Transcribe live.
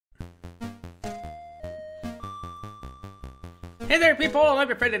Hey there people, I'm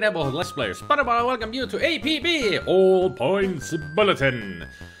your friend and neighborhood Let's Player SpiderMwa. I welcome you to APB, All Points Bulletin.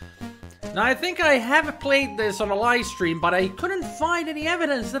 Now I think I have played this on a live stream, but I couldn't find any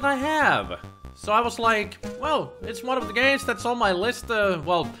evidence that I have. So I was like, well, it's one of the games that's on my list,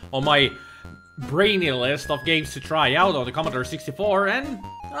 on my brainy list of games to try out on the Commodore 64, and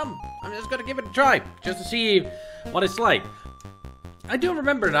I'm just gonna give it a try, just to see what it's like. I do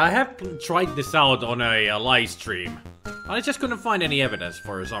remember that I have tried this out on a live stream. I just couldn't find any evidence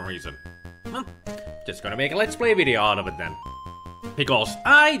for some reason. Well, just gonna make a let's play video out of it then. Because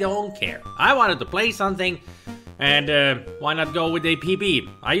I don't care. I wanted to play something, and why not go with a PB?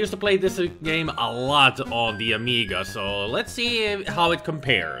 I used to play this game a lot on the Amiga, so let's see how it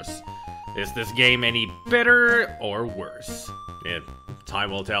compares. Is this game any better or worse?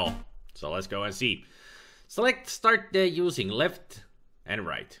 Time will tell. So let's go and see. Select start using left and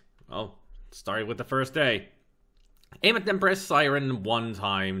right. Well, start with the first day. Aim at them, press siren one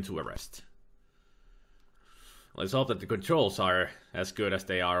time to arrest. Let's hope that the controls are as good as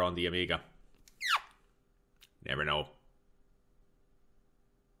they are on the Amiga. Never know.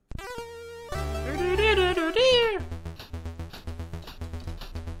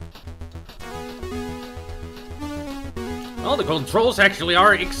 Well, the controls actually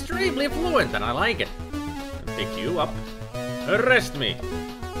are extremely fluent, and I like it. Pick you up. Arrest me.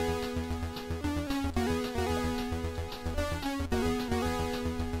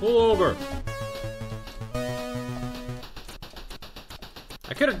 Pull over.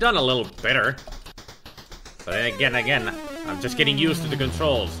 I could have done a little better. But again, I'm just getting used to the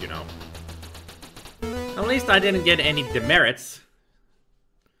controls, you know. At least I didn't get any demerits.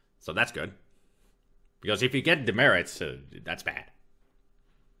 So that's good. Because if you get demerits, that's bad.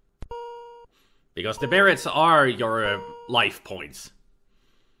 Because demerits are your life points.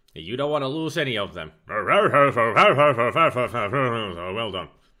 You don't want to lose any of them. Well done.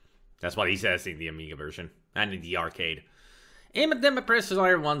 That's what he says in the Amiga version. And in the arcade. Aim at them and press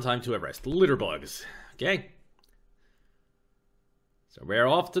siren one time to arrest. Litter bugs. Okay. So we're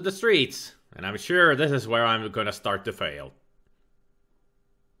off to the streets. And I'm sure this is where I'm gonna start to fail.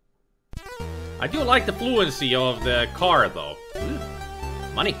 I do like the fluency of the car though.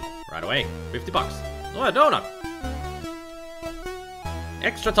 Money. Right away. 50 bucks. Oh, a donut.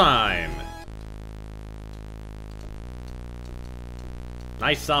 Extra time.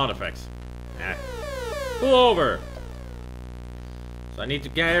 Nice sound effects. Pull over. So I need to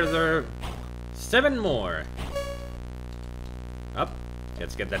gather 7 more. Up.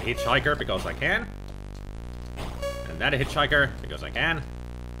 Let's get that hitchhiker because I can. And that hitchhiker because I can.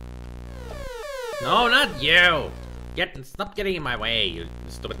 No, not you. Stop getting in my way, you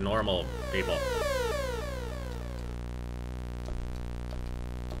stupid normal people.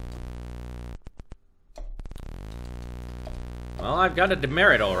 Well, I've got a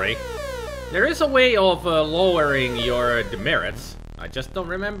demerit already. There is a way of lowering your demerits. I just don't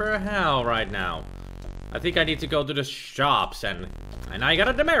remember how right now. I think I need to go to the shops and I got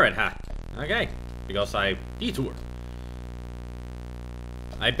a demerit, huh? Okay, because I detoured.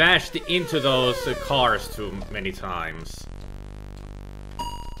 I bashed into those cars too many times.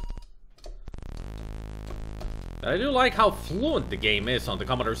 I do like how fluent the game is on the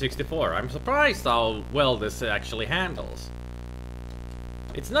Commodore 64. I'm surprised how well this actually handles.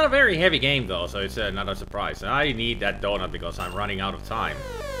 It's not a very heavy game though, so it's not a surprise. I need that donut because I'm running out of time.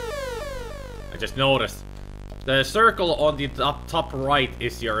 I just noticed. The circle on the top right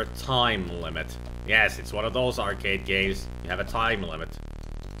is your time limit. Yes, it's one of those arcade games. You have a time limit.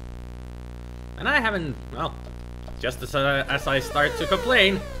 And I haven't, well, just as I start to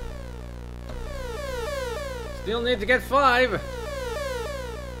complain. Still need to get 5.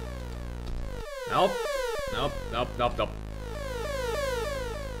 Nope. Nope.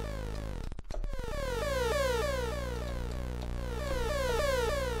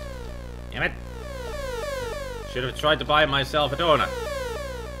 Damn it. Should have tried to buy myself a donut.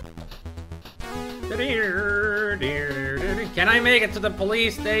 Can I make it to the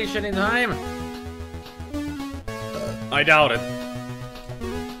police station in time? I doubt it.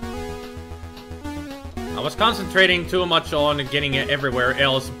 I was concentrating too much on getting it everywhere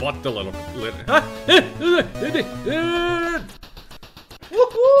else but the little...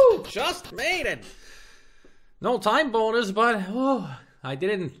 Woohoo! Just made it! No time bonus, but... oh, I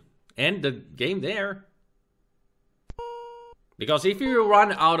didn't end the game there. Because if you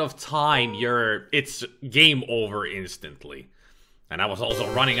run out of time, it's game over instantly. And I was also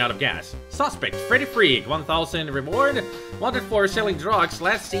running out of gas. Suspect, Freddy Freak, 1,000 reward. Wanted for selling drugs,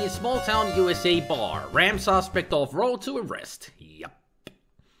 last seen small town USA bar. Ram suspect off road to arrest. Yup.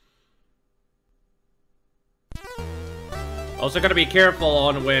 Also gotta be careful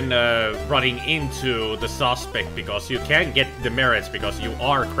on when running into the suspect, because you can get demerits because you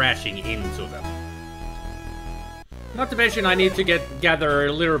are crashing into them. Not to mention I need to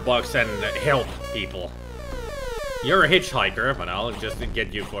gather litter bugs and help people. You're a hitchhiker, but I'll just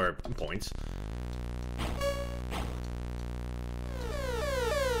get you for points.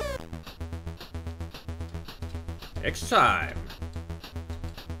 Next time.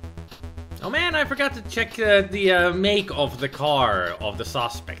 Oh man, I forgot to check the make of the car of the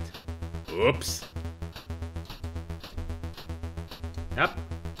suspect. Oops. Yep.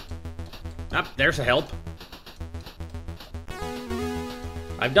 Yep, there's a help.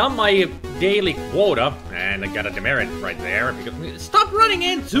 I've done my daily quota, and I got a demerit right there, because... Stop running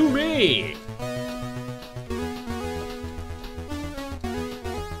into me!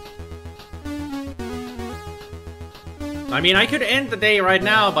 I mean, I could end the day right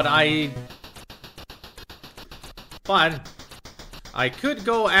now, but I could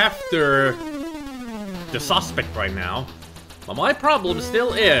go after the suspect right now. But my problem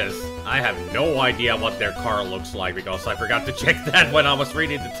still is, I have no idea what their car looks like, because I forgot to check that when I was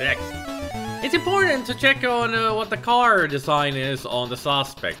reading the text. It's important to check on what the car design is on the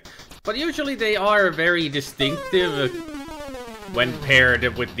suspect, but usually they are very distinctive when paired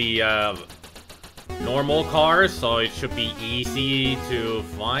with the normal cars, so it should be easy to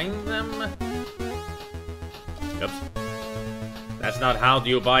find them. Oops. That's not how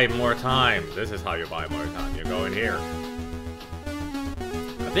you buy more time. This is how you buy more time. You go in here.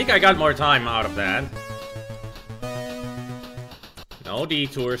 I think I got more time out of that. No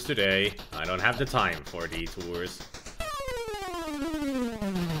detours today. I don't have the time for detours.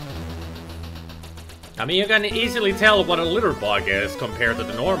 I mean, you can easily tell what a litter bug is compared to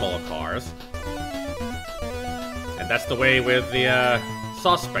the normal cars. And that's the way with the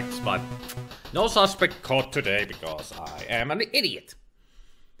suspects, but no suspect caught today because I am an idiot.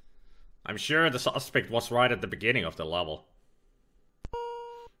 I'm sure the suspect was right at the beginning of the level.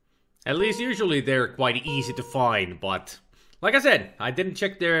 At least usually they're quite easy to find, but like I said, I didn't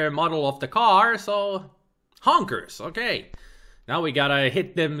check their model of the car, so honkers, okay. Now we gotta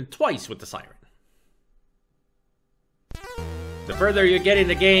hit them twice with the siren. The further you get in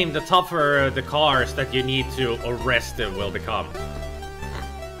the game, the tougher the cars that you need to arrest will become.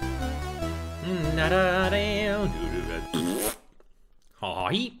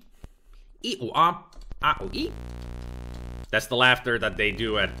 That's the laughter that they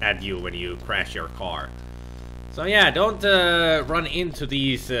do at you when you crash your car. So yeah, don't run into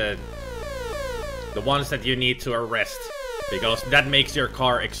these, the ones that you need to arrest, because that makes your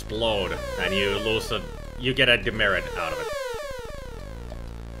car explode and you get a demerit out of it.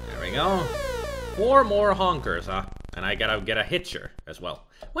 There we go. 4 more honkers, huh? And I gotta get a hitcher as well.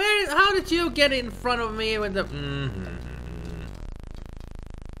 How did you get in front of me with the...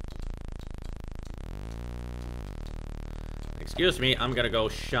 Excuse me, I'm gonna go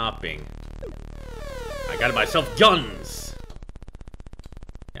shopping. I got myself guns!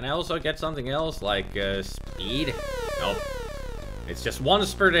 Can I also get something else, like speed? Nope. It's just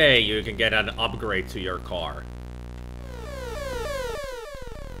once per day you can get an upgrade to your car.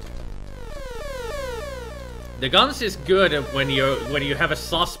 The guns is good when you have a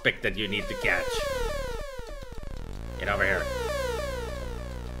suspect that you need to catch. Get over here.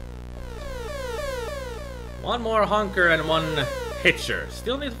 1 more honker and 1 hitcher.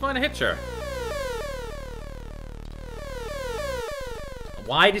 Still need to find a hitcher.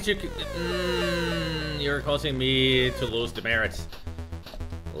 Why did you... you're causing me to lose demerits.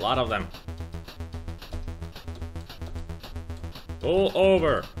 A lot of them. Pull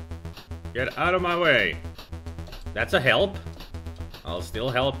over. Get out of my way. That's a help. I'll still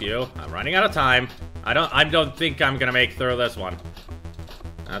help you. I'm running out of time. I don't think I'm gonna make through this one.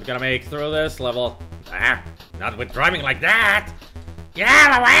 Not gonna make through this level. Ah, not with driving like that. Get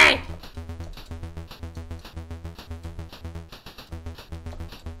out of the way!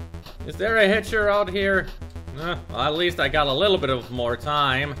 Is there a hitcher out here? Well, at least I got a little bit of more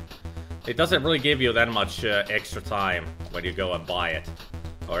time. It doesn't really give you that much extra time when you go and buy it.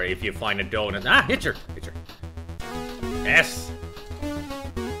 Or if you find a donut. Ah, hitcher! Hitcher. Yes!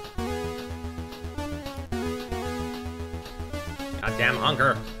 Goddamn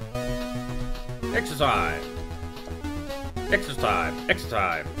hunger. Exercise! Exercise!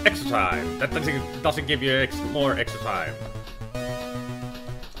 Exercise! Exercise! That doesn't give you more extra time.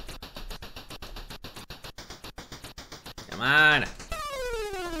 Come on!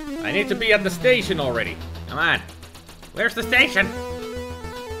 I need to be at the station already. Come on! Where's the station?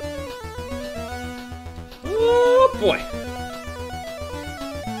 Oh boy!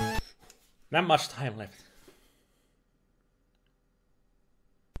 Not much time left.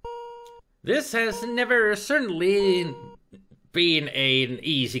 This has never certainly been an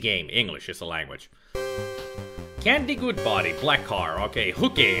easy game. English is the language. Candy Good Body, Black Car, okay,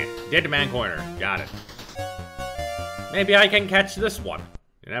 Hooking, Dead Man Corner, got it. Maybe I can catch this one.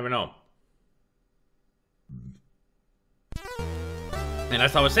 You never know. And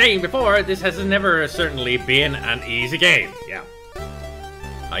as I was saying before, this has never certainly been an easy game. Yeah.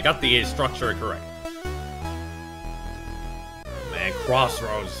 I got the structure correct. Oh, man,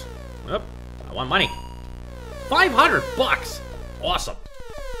 Crossroads. Oop, I want money. 500 bucks! Awesome.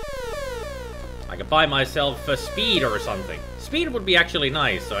 I could buy myself a speed or something. Speed would be actually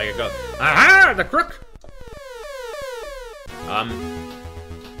nice, so I could go, aha, the crook!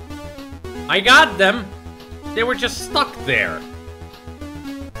 I got them. They were just stuck there.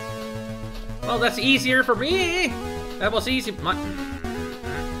 Well, that's easier for me. That was easy.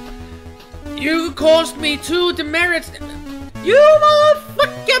 You caused me 2 demerits. You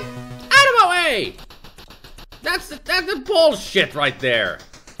motherfucker! Get out of my way! That's the bullshit right there.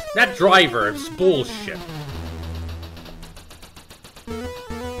 That driver is bullshit.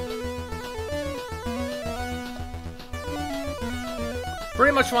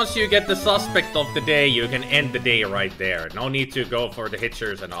 Pretty much once you get the suspect of the day, you can end the day right there. No need to go for the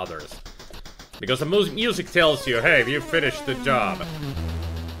hitchers and others. Because the music tells you, hey, you finished the job.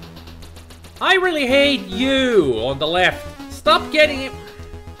 I really hate you on the left. Stop getting it.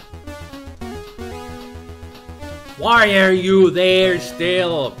 Why are you there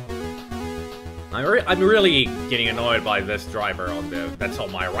still? I'm really getting annoyed by this driver that's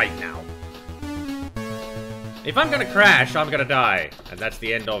on my right now. If I'm gonna crash, I'm gonna die. And that's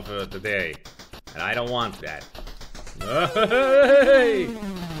the end of the day. And I don't want that. Hey!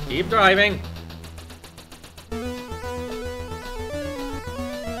 Keep driving.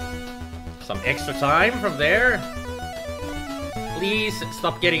 Some extra time from there. Please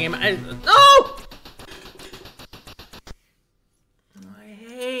stop getting him. No! I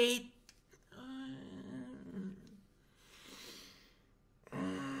hate.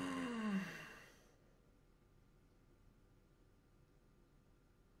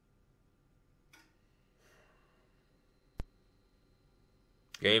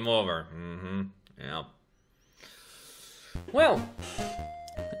 Game over. Yeah. Well,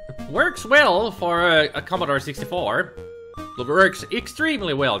 works well for a Commodore 64. It works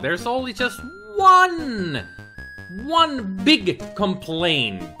extremely well. There's only just one big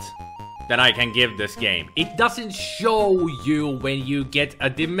complaint that I can give this game. It doesn't show you when you get a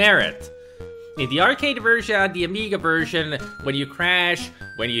demerit. In the arcade version, the Amiga version, when you crash,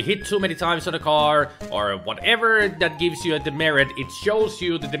 when you hit too many times on a car, or whatever that gives you a demerit, it shows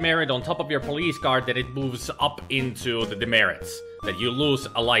you the demerit on top of your police card, that it moves up into the demerits. That you lose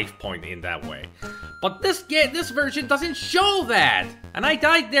a life point in that way. But this version doesn't show that! And I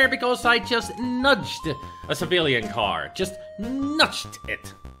died there because I just nudged a civilian car. Just nudged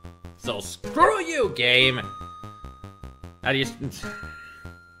it. So screw you, game! I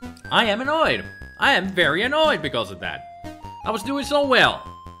am annoyed. I am very annoyed because of that. I was doing so well.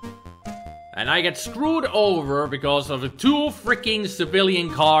 And I get screwed over because of the 2 freaking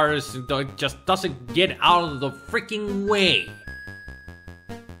civilian cars that just doesn't get out of the freaking way.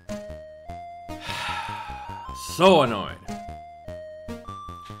 So annoyed.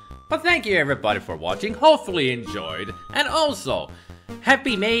 But thank you everybody for watching. Hopefully you enjoyed. And also,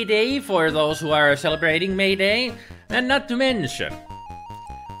 happy May Day for those who are celebrating May Day. And not to mention,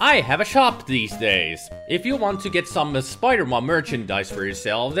 I have a shop these days. If you want to get some SpiderMwa merchandise for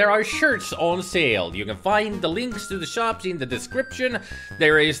yourself, there are shirts on sale. You can find the links to the shops in the description.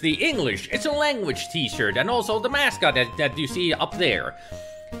 There is the English, it's a language t-shirt, and also the mascot that you see up there.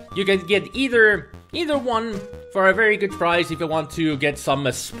 You can get either one for a very good price if you want to get some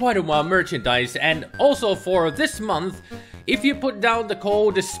SpiderMwa merchandise. And also for this month, if you put down the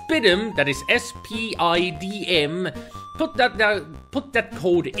code SPIDM, that is SPIDM, put that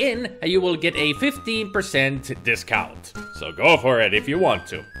code in and you will get a 15% discount. So go for it if you want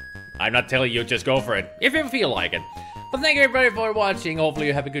to. I'm not telling you, just go for it if you feel like it. But thank you everybody for watching. Hopefully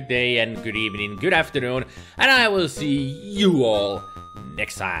you have a good day and good evening, good afternoon, and I will see you all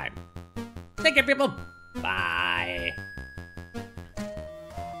next time. Take care, people. Bye.